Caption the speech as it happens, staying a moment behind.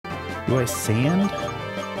Do I sand?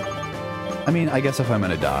 I mean, I guess if I'm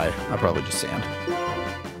gonna die, I'll probably just sand.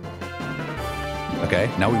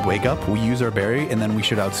 Okay, now we wake up, we use our berry, and then we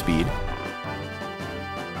should outspeed.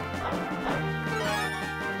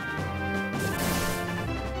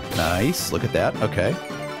 Nice, look at that, okay.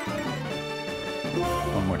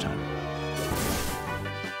 One more time.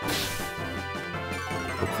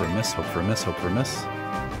 Hope for a miss, hope for a miss, hope for a miss.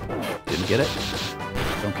 Didn't get it.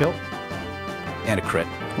 Don't kill. And a crit.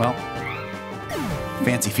 Well,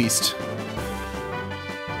 fancy feast.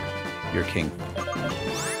 You're king.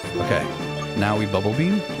 Okay, now we bubble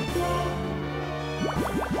beam.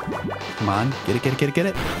 Come on, get it, get it, get it, get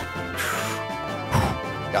it.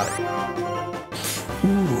 Got it.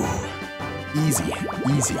 Ooh, easy,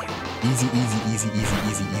 easy, easy, easy, easy, easy,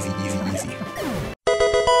 easy, easy, easy, easy.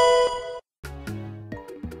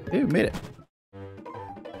 Hey, we made it.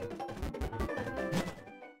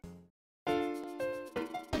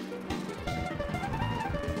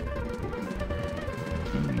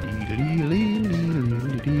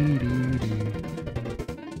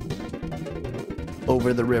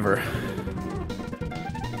 Over the river.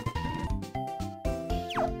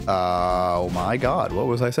 Oh my god, what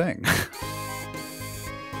was I saying?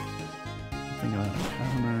 Thinking about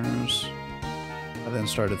encounters. I then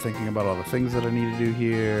started thinking about all the things that I need to do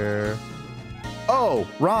here. Oh,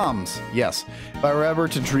 ROMs! Yes. If I were ever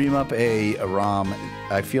to dream up a ROM,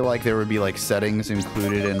 I feel like there would be like settings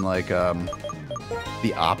included in like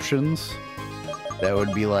the options. That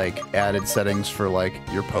would be like added settings for like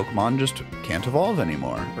your Pokemon just can't evolve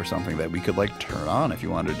anymore or something that we could like turn on if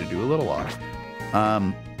you wanted to do a Littlelocke.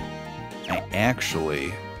 I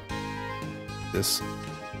actually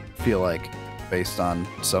feel like based on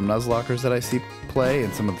some Nuzlockers that I see play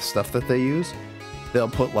and some of the stuff that they use, they'll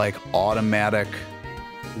put like automatic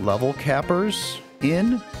level cappers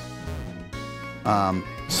in.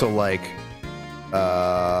 So like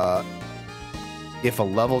if a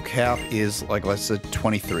level cap is like, let's say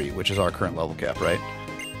 23, which is our current level cap, right?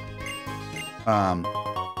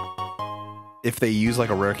 If they use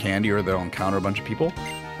like a rare candy or they'll encounter a bunch of people,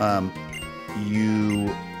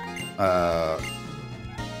 you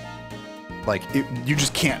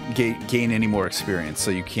just can't gain any more experience.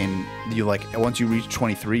 So you like once you reach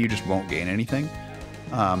 23, you just won't gain anything.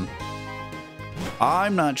 I'm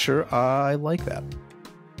not sure I like that.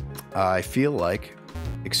 I feel like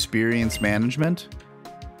experience management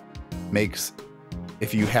makes,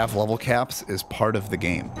 if you have level caps, is part of the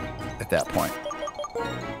game at that point.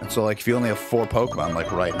 And so like if you only have 4 Pokemon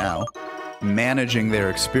like right now, managing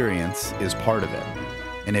their experience is part of it.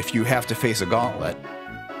 And if you have to face a gauntlet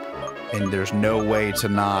and there's no way to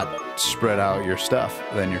not spread out your stuff,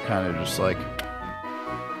 then you're kind of just like,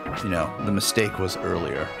 you know, the mistake was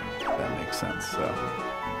earlier, if that makes sense. So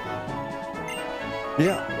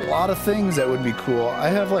yeah, a lot of things that would be cool. I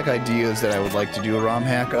have like ideas that I would like to do a ROM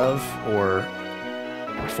hack of or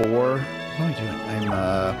for. What am I doing?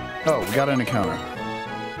 Oh, we got an encounter.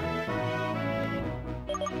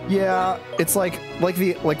 Yeah, it's like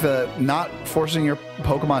the not forcing your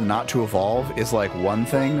Pokemon not to evolve is like one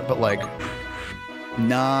thing, but like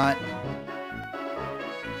not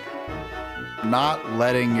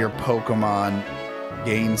letting your Pokemon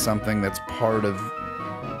gain something that's part of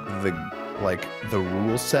the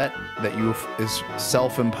rule set that is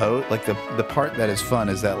self-imposed. Like the part that is fun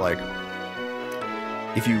is that like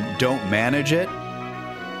if you don't manage it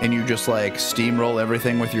and you just like steamroll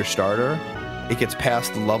everything with your starter, it gets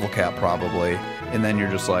past the level cap probably, and then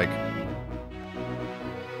you're just like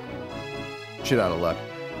shit out of luck.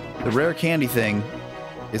 The rare candy thing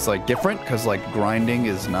is like different because like grinding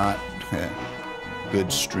is not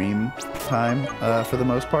good stream time for the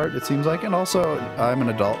most part, it seems like. And also, I'm an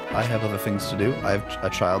adult. I have other things to do. I have a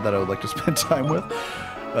child that I would like to spend time with.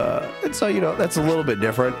 And so, you know, that's a little bit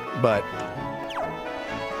different. But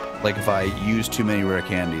like if I use too many rare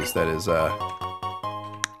candies, that is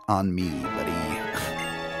on me, buddy.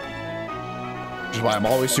 Which is why I'm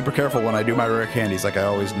always super careful when I do my rare candies. Like I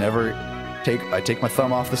always I take my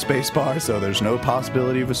thumb off the space bar, so there's no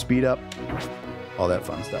possibility of a speed up. All that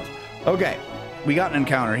fun stuff. Okay. We got an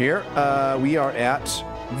encounter here. We are at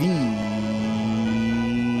the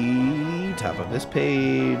top of this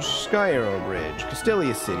page. Sky Arrow Bridge,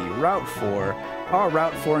 Castelia City, Route 4. Our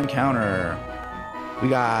Route 4 encounter. We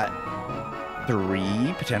got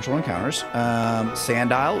 3 potential encounters.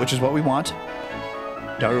 Sandile, which is what we want.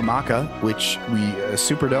 Darumaka, which we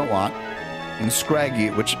super don't want. And Scraggy,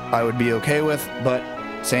 which I would be okay with, but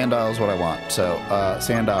Sandile is what I want. So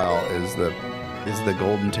Sandile is the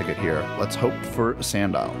golden ticket here. Let's hope for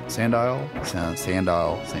Sandile. Sandile.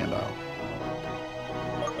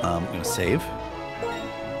 I'm gonna save.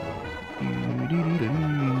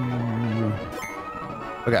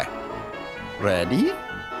 Okay. Ready?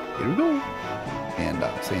 Here we go.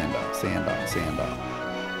 Sandile.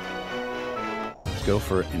 Let's go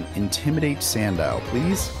for an Intimidate Sandile,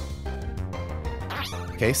 please.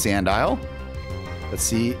 Okay, Sandile. Let's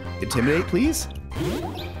see. Intimidate, please.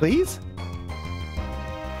 Please?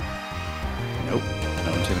 Nope.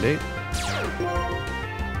 No Intimidate.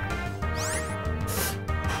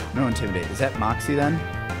 No Intimidate. Is that Moxie then?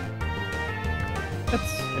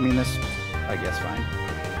 I mean, this, I guess, fine.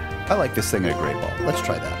 I like this thing at a Great Ball. Let's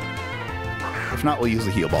try that. If not, we'll use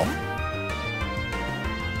the Heal Ball.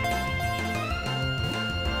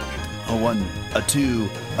 A 1, a 2,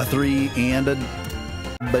 a 3, and a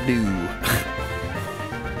Badoo.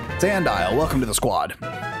 Sandile, welcome to the squad.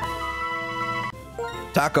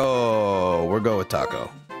 Taco. We'll go with Taco.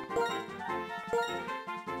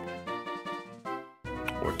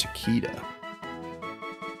 Or Taquita.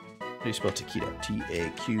 How do you spell Taquita?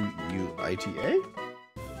 T-A-Q-U-I-T-A?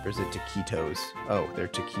 Or is it taquitos? Oh, they're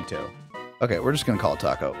taquito. Okay, we're just gonna call it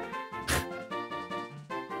Taco.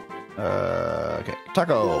 Okay,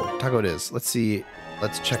 Taco. Taco it is. Let's see.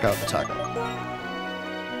 Let's check out the Taco.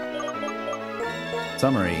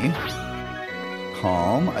 Summary.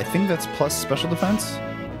 Calm. I think that's plus special defense.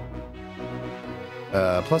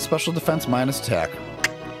 Plus special defense minus attack.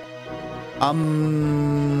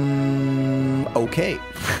 Okay.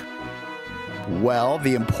 Well,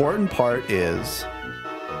 the important part is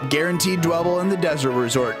guaranteed dwebble in the desert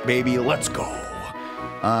resort, baby. Let's go.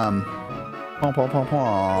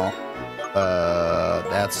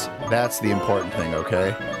 That's the important thing,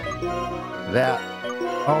 okay? That.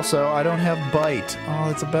 Also, I don't have bite. Oh,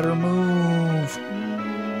 it's a better move.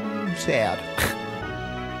 Sad.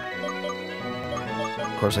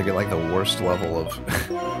 Of course, I get like the worst level of.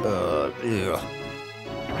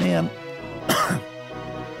 Man,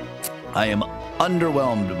 I am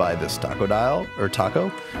underwhelmed by this taco dial or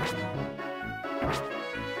taco.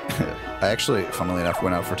 I actually, funnily enough,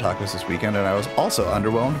 went out for tacos this weekend, and I was also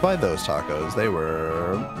underwhelmed by those tacos. They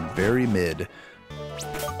were very mid.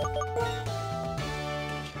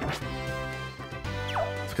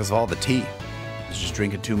 It's because of all the tea. I was just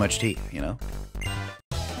drinking too much tea, you know?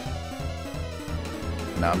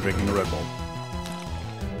 Now I'm drinking a Red Bull.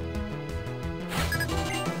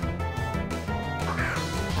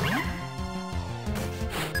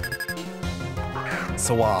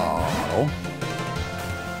 Swaddle.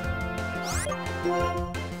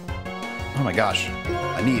 Oh my gosh.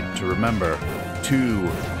 I need to remember to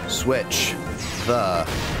switch the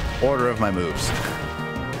order of my moves.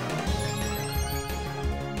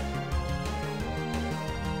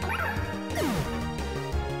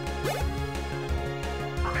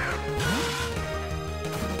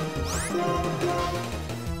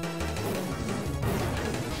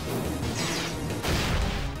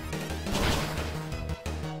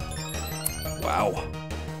 Wow.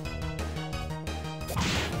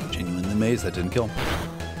 Genuinely amazed that didn't kill him.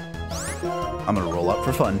 I'm gonna roll up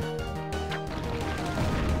for fun.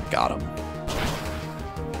 Got him.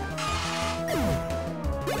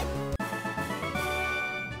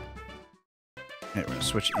 Okay, we're gonna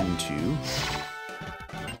switch into...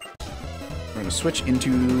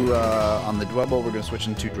 on the Dwebble, we're gonna switch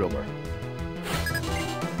into Drillbur.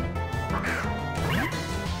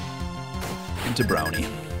 Into Brownie.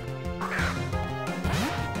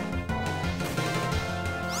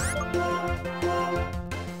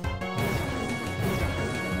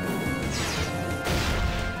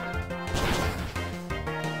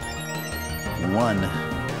 One.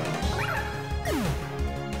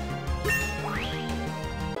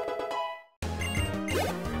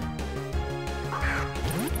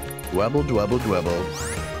 Dwebble, dwebble, dwebble.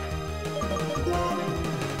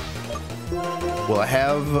 We'll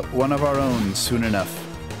have one of our own soon enough.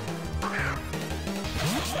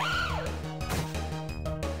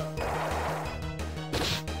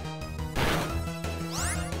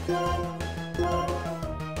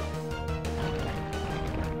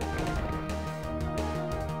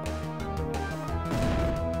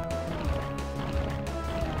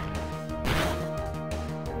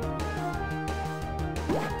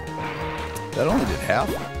 That only did half.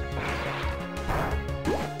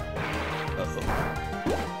 Uh-oh.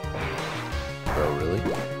 Bro, really?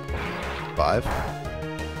 5?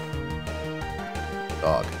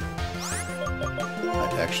 Dog.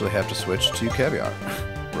 I actually have to switch to Caviar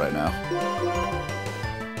right now.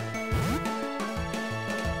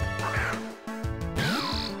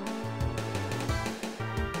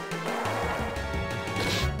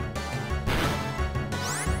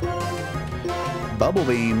 Bubble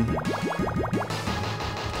Beam.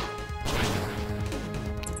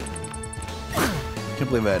 Can't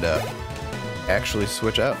believe I had actually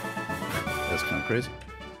switch out. That's kind of crazy.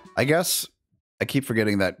 I guess I keep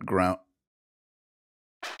forgetting that ground.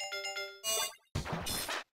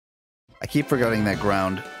 I keep forgetting that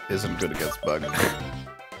ground isn't good against Bug.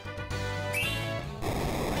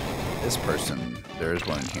 This person, there is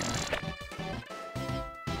one in here.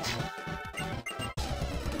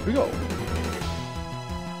 Here we go.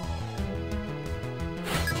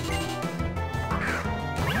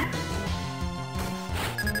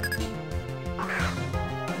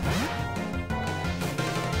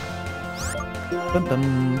 Bum,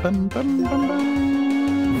 bum, bum, bum, bum,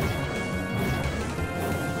 bum.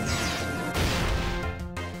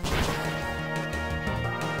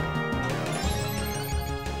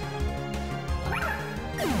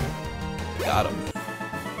 Got him.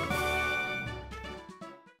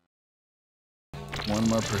 One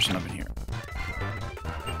more person up in here.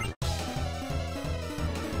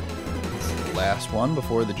 This is the last one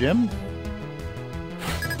before the gym.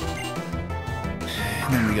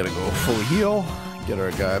 And then we gotta go full heal. Get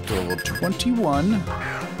our guy up to level 21. Just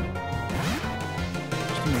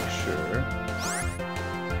to make sure.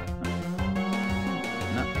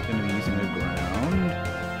 Not gonna be using the ground.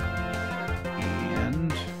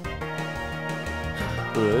 And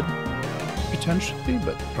could potentially,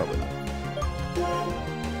 but probably not.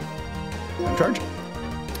 I'm charge.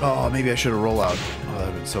 Oh, maybe I should have roll out. Oh, that would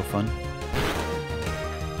have been so fun.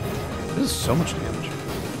 This is so much damage.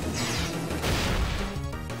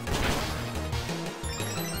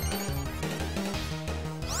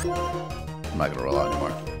 I'm not gonna roll out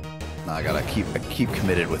anymore. No, I gotta keep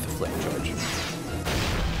committed with the flame charge.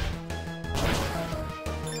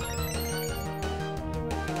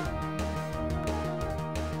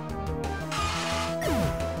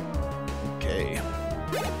 Okay.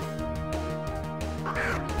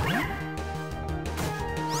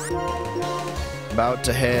 About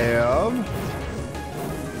to have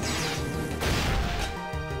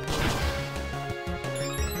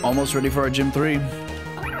almost ready for our gym 3.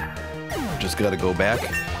 Just gotta go back,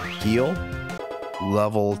 heal,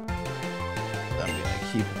 level. I'm gonna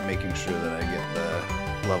keep making sure that I get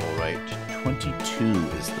the level right. 22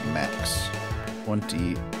 is the max.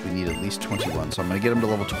 20, we need at least 21. So I'm gonna get him to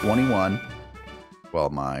level 21. Well,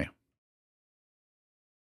 my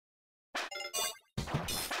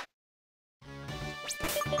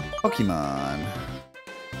Pokemon.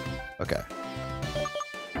 Okay.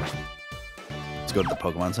 Let's go to the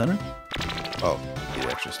Pokemon Center. Oh, get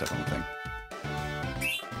extra stuff on the thing.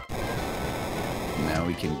 Now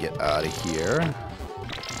we can get out of here.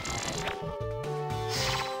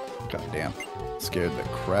 God damn. Scared the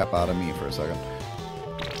crap out of me for a second.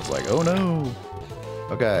 It's like, oh no.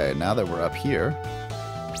 Okay, now that we're up here,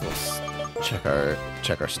 let's check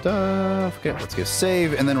our stuff. Okay, let's get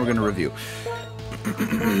save, and then we're gonna review.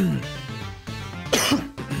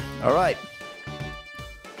 All right.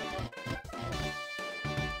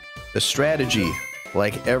 The strategy,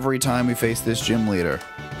 like every time we face this gym leader,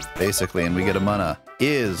 basically, and we get a mana,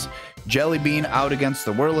 is Jelly Bean out against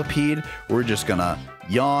the Whirlipede. We're just gonna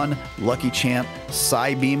yawn, Lucky Champ,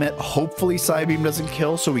 Psybeam it. Hopefully Psybeam doesn't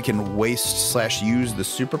kill so we can waste / use the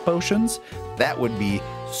super potions. That would be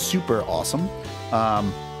super awesome.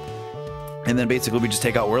 And then basically we just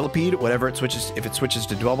take out Whirlipede, whatever it switches. If it switches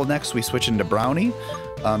to Dwebble next, we switch into Brownie,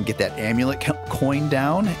 get that amulet coin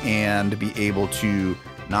down, and be able to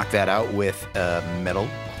knock that out with Metal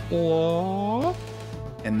Claw.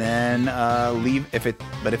 And then leave, if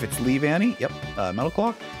it's Leave Annie, yep, Metal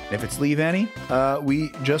Claw. And if it's Leave Annie,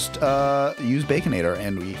 we just use Baconator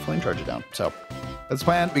and we flame charge it down. So that's the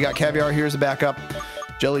plan. We got Caviar here as a backup.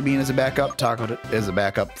 Jelly Bean as a backup. Taco as a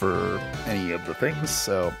backup for any of the things.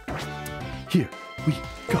 So here we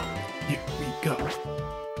go. Here we go.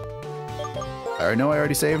 I know I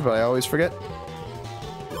already saved, but I always forget.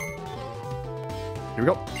 Here we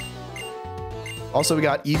go. Also, we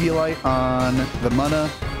got Eviolite on the mana.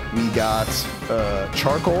 We got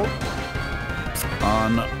Charcoal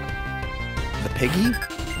on the Piggy,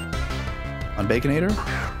 on Baconator.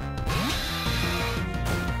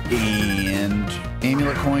 And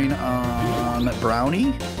Amulet Coin on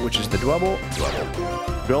Brownie, which is the Dwebble.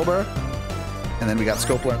 And then we got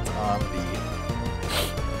Scope Lens on the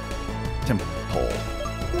Temple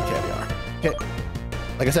Caviar. Okay.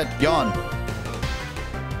 Like I said, yawn.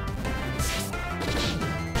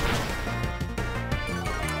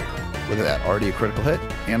 Look at that, already a critical hit.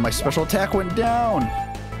 And my special attack went down.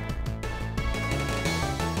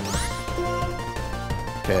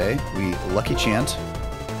 Okay, we Lucky Chant.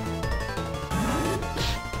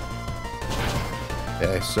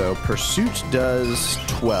 Okay, so Pursuit does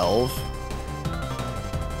 12.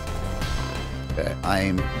 Okay,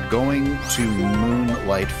 I'm going to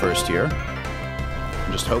Moonlight first here.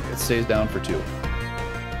 And just hope it stays down for 2.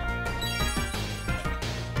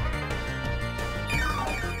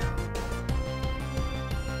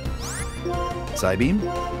 Psybeam.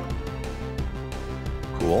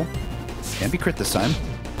 Cool. Can't be crit this time.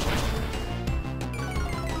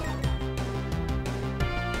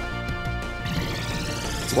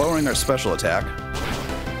 It's lowering our special attack.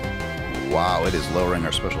 Wow, it is lowering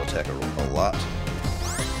our special attack a lot.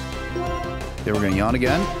 Okay, we're going to yawn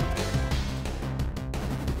again.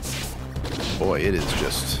 Boy, it is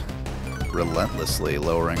just relentlessly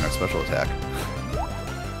lowering our special attack.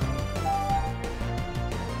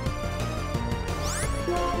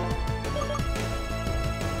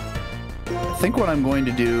 I think what I'm going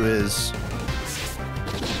to do is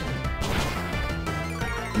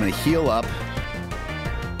I'm going to heal up.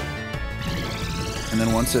 And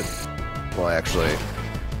then once it... Well, actually...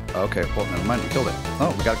 Okay, well, never mind. We killed it.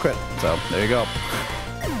 Oh, we got a crit. So, there you go.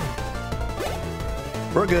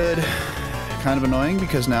 We're good. Kind of annoying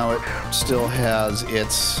because now it still has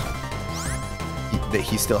its...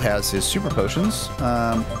 He still has his super potions.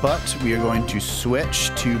 But we are going to switch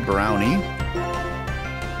to Brownie.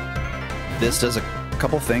 This does a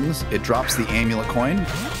couple things. It drops the amulet coin.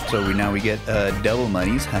 So now we get double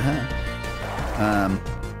monies. Haha.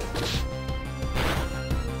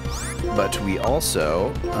 But we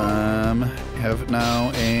also have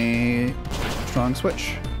now a strong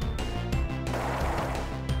switch.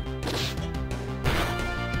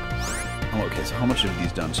 Oh, okay, so how much have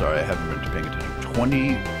these done? Sorry, I haven't been paying attention.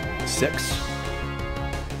 26?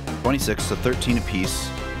 26, so 13 apiece,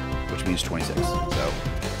 which means 26. So,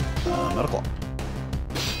 Medical.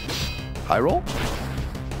 High roll?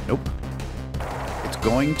 Nope. It's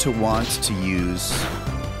going to want to use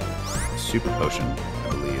Super Potion, I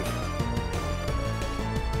believe.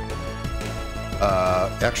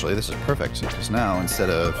 Actually, this is perfect, because now,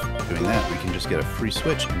 instead of doing that, we can just get a free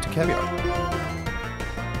switch into Caviar.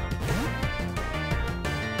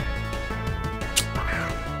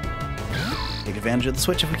 Take advantage of the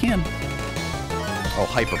switch if we can. Oh,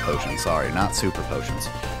 Hyper Potion, sorry, not Super Potions.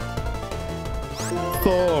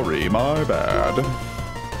 Sorry, my bad.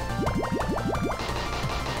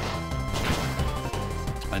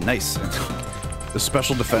 Nice. The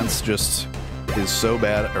special defense just is so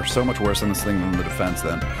bad, or so much worse on this thing than the defense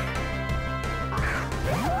then.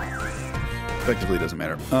 Effectively doesn't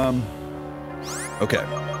matter. Okay.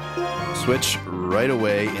 Switch right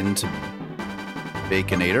away into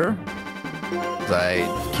Baconator.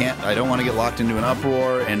 I don't want to get locked into an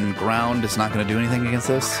uproar, and ground is not going to do anything against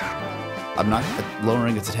this. I'm not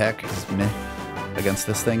lowering its attack against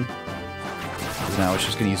this thing. Because now it's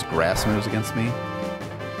just going to use grass moves against me.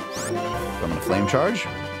 So I'm going to flame charge.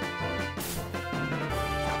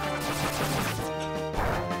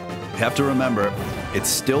 You have to remember, it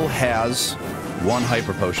still has 1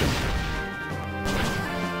 hyper potion.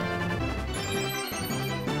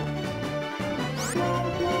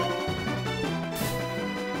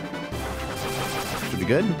 Should be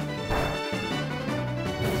good.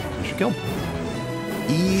 Finish your kill.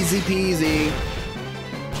 Easy peasy.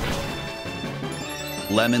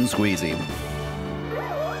 Lemon squeezy.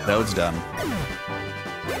 That was done.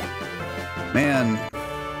 Man,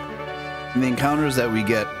 the encounters that we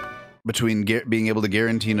get between being able to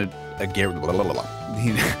guarantee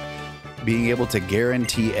being able to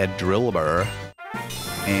guarantee a Drillbur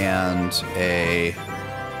and a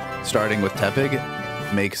starting with Tepig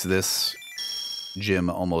makes this gym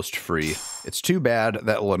almost free. It's too bad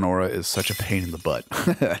that Lenora is such a pain in the butt.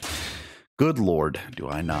 Good lord, do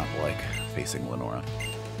I not like facing Lenora.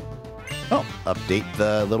 Oh, update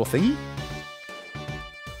the little thingy.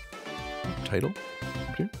 Title.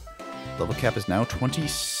 Okay. Level cap is now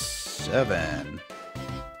 27.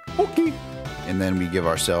 Okay. And then we give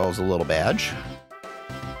ourselves a little badge.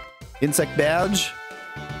 Insect badge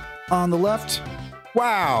on the left.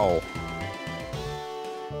 Wow.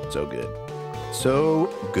 So good. So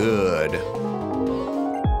good.